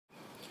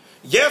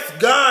Yes,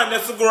 God,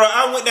 that's a girl.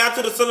 I went down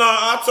to the salon.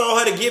 I told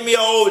her to give me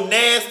an old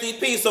nasty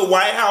piece of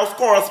White House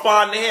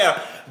correspondent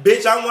hair.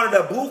 Bitch, I wanted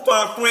a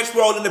bouffant French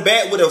roll in the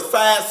back with a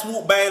side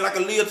swoop bang like a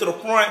lid to the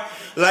front,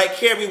 like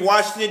Kerry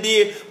Washington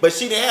did. But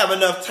she didn't have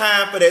enough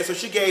time for that, so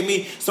she gave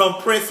me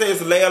some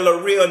Princess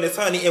Leia realness,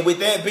 honey. And with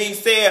that being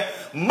said,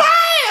 my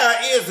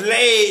hair is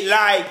laid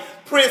like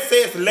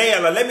Princess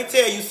Leia. Let me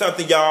tell you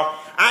something, y'all.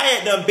 I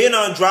had done been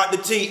on Drop the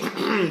T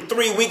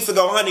 3 weeks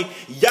ago, honey.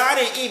 Y'all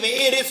didn't even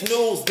hear this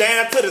news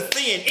down to the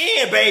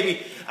CNN,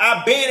 baby.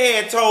 I been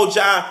had told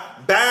y'all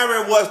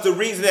Byron was the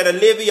reason that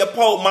Olivia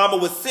Pope mama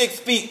was 6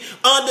 feet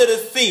under the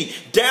sea.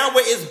 Down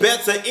where it's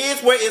better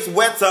is where it's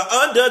wetter,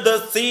 under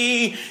the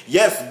sea.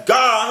 Yes,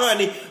 God,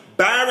 honey.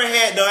 Byron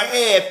had done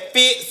had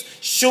Fitz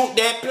shoot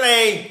that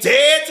plane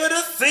dead to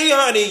the sea,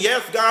 honey.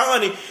 Yes,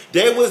 God, honey.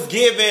 They was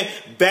giving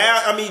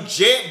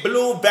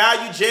JetBlue,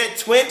 Value Jet,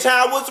 Twin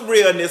Towers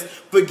realness.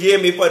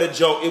 Forgive me for the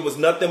joke. It was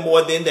nothing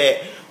more than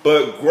that.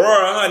 But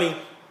girl, honey,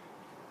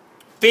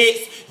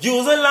 Fitz,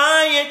 you's a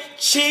lying,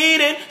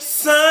 cheating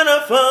son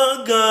of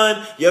a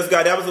gun. Yes,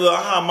 God, that was a little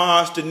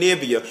homage to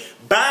Dineva.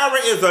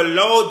 Byron is a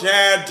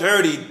low-down,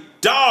 dirty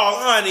dog,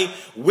 honey.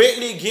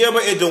 Whitley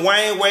Gilbert and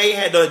Dwayne Wade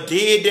had done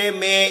did that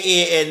man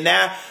in, and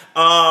now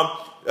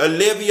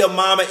Olivia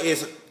mama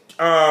is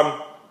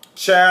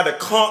child, the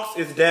conchs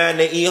is down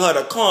there eating her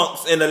the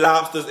conchs and the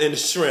lobsters and the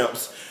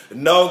shrimps.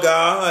 No,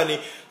 God,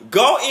 honey.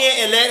 Go in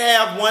and let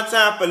have one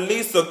time for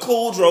Lisa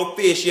Kudrow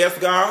fish. Yes,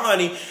 God,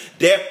 honey.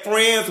 That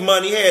Friends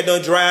money had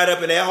done dried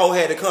up and that hoe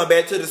had to come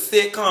back to the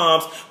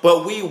sitcoms.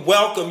 But we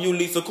welcome you,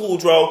 Lisa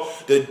Kudrow.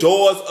 The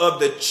doors of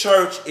the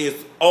church is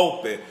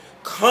open.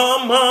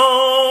 Come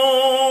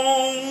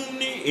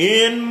on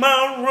in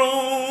my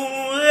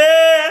room.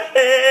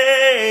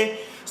 Hey.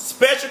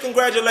 Special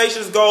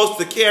congratulations goes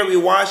to Kerry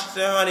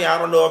Washington, honey. I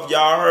don't know if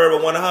y'all heard,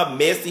 but one of her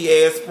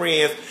messy-ass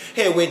friends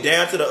had went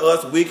down to the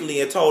Us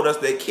Weekly and told us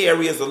that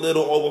Kerry is a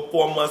little over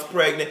 4 months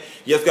pregnant.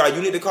 Yes, God,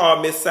 you need to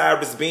call Miss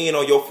Cyrus Bean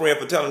on your friend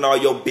for telling all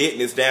your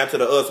business down to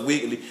the Us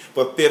Weekly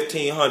for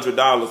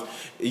 $1,500.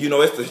 You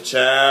know, it's the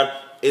child.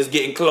 It's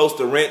getting close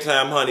to rent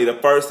time, honey. The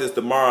first is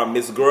tomorrow.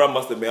 Miss Girl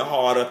must have been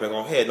hard up and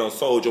gone ahead and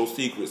sold your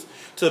secrets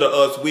to the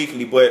Us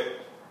Weekly. But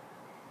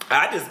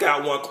I just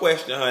got one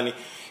question, honey.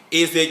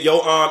 Is it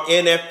your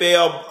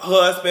NFL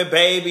husband,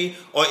 baby,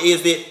 or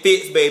is it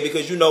Fitz, baby?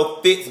 Because you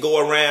know Fitz go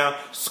around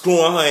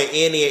screwing her in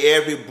any and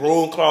every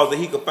broom closet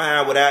he could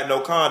find without no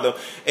condom.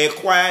 And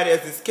quiet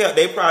as it's kept,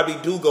 they probably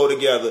do go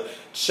together.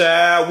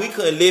 Child, we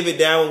couldn't live it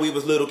down when we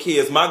was little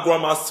kids. My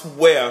grandma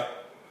swear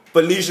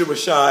Felicia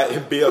Rashad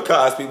and Bill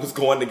Cosby was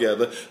going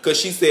together because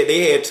she said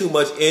they had too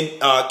much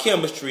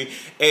chemistry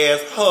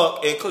as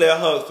Huck and Claire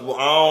Huxtable.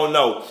 I don't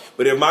know.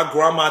 But if my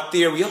grandma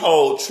theory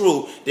hold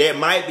true, that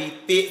might be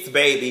Fitz,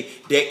 baby,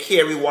 that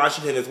Kerry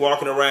Washington is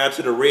walking around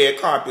to the red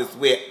carpets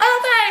with.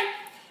 Okay.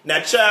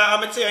 Now, child, I'm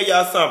going to tell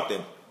y'all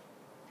something.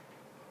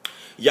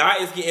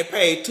 Y'all is getting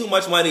paid too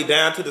much money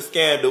down to the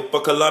scandal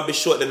for Columbus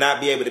Short to not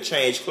be able to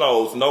change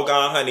clothes. No,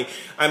 God, honey.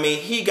 I mean,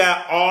 he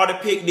got all the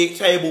picnic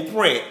table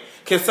print.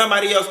 Can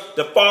somebody else,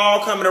 the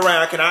fall coming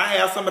around, can I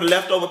have some of the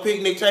leftover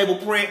picnic table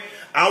print?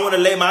 I want to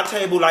lay my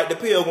table like the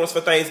Pilgrims for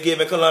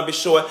Thanksgiving, Columbus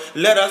Short.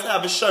 Let us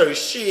have a shirt.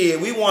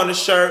 Shit, we want a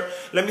shirt.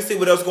 Let me see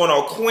what else going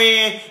on.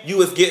 Quinn, you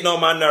was getting on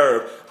my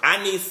nerve.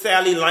 I need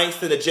Sally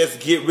Langston to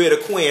just get rid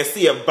of Quinn.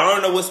 See, if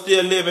Berna was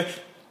still living,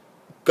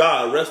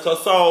 God rest her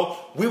soul,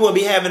 we wouldn't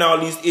be having all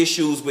these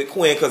issues with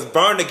Quinn because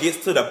Berna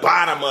gets to the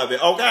bottom of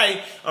it,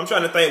 okay? I'm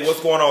trying to think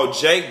what's going on.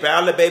 Jake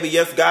Ballard, baby,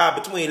 yes,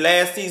 God, between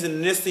last season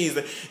and this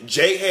season,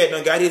 Jake had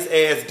done got his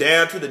ass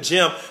down to the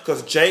gym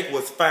because Jake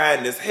was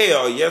fine as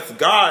hell. Yes,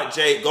 God,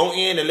 Jake, go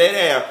in and let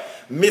have.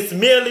 Miss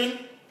Millie,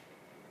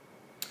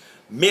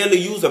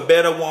 you's a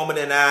better woman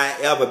than I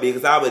ever be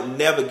because I would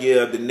never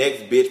give the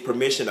next bitch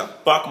permission to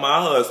fuck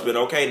my husband,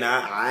 okay?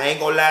 Now, I ain't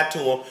gonna lie to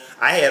him.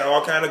 I had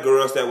all kind of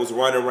girls that was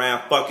running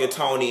around fucking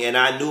Tony and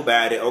I knew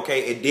about it,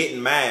 okay? It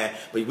didn't mind,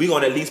 but we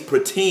gonna at least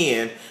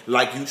pretend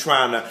like you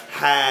trying to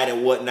hide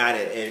and whatnot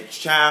and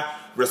child,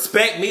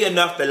 respect me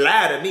enough to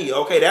lie to me,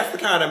 okay? That's the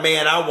kind of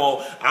man I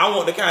want. I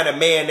want the kind of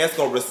man that's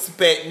gonna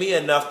respect me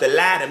enough to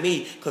lie to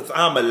me because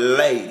I'm a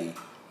lady.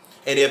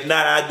 And if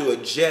not, I do a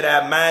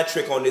Jedi mind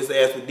trick on this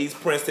ass with these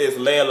Princess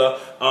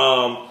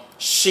Leia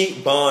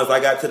sheep buns I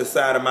got to the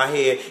side of my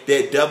head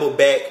that double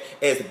back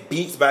as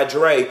Beats by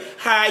Dre.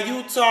 How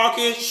you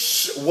talking?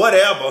 Shh,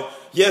 whatever.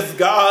 Yes,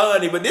 God,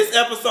 honey. But this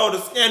episode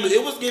of Scandal,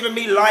 it was giving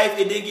me life.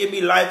 It didn't give me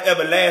life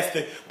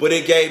everlasting, but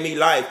it gave me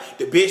life.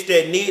 The bitch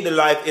that need the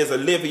life is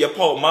Olivia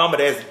Pope mama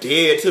that's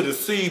dead to the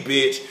sea,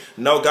 bitch.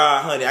 No,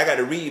 God, honey. I got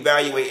to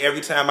reevaluate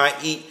every time I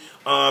eat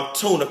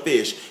tuna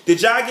fish.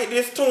 Did y'all get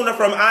this tuna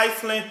from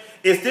Iceland?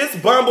 Is this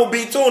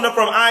bumblebee tuna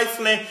from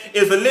Iceland?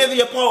 Is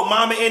Olivia Pope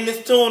mama in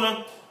this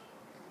tuna?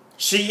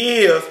 She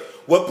is.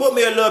 Well, put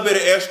me a little bit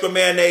of extra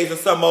mayonnaise and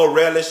some more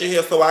relish in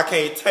here so I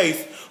can't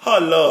taste her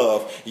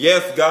love.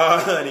 Yes,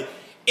 God, honey.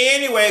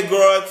 Anyway,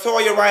 girl,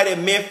 Toya right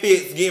in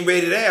Memphis getting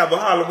ready to have a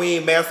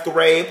Halloween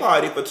masquerade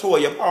party for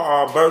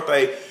Toya's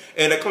birthday.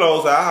 and the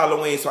clothes are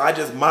Halloween. So I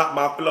just mopped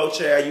my floor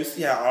chair. You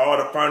see how all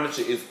the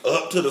furniture is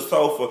up to the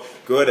sofa.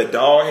 Girl, the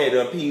dog had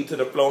to peed to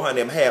the floor,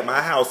 honey. Had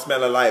my house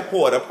smelling like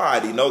porta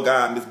potty. No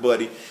God, Miss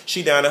Buddy.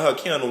 She down in her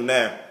kennel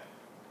now.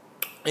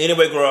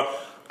 Anyway, girl,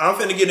 I'm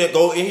finna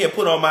go in here,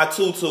 put on my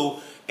tutu.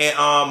 And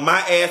my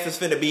ass is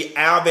finna be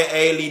Alvin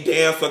Ailey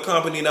Dancer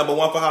Company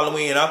 #1 for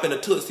Halloween. And I'm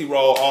finna Tootsie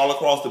Roll all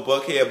across the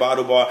Buckhead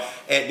Bottle Bar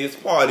at this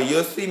party.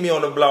 You'll see me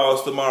on the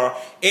blogs tomorrow.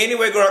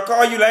 Anyway, girl,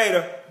 call you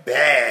later.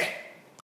 Bye.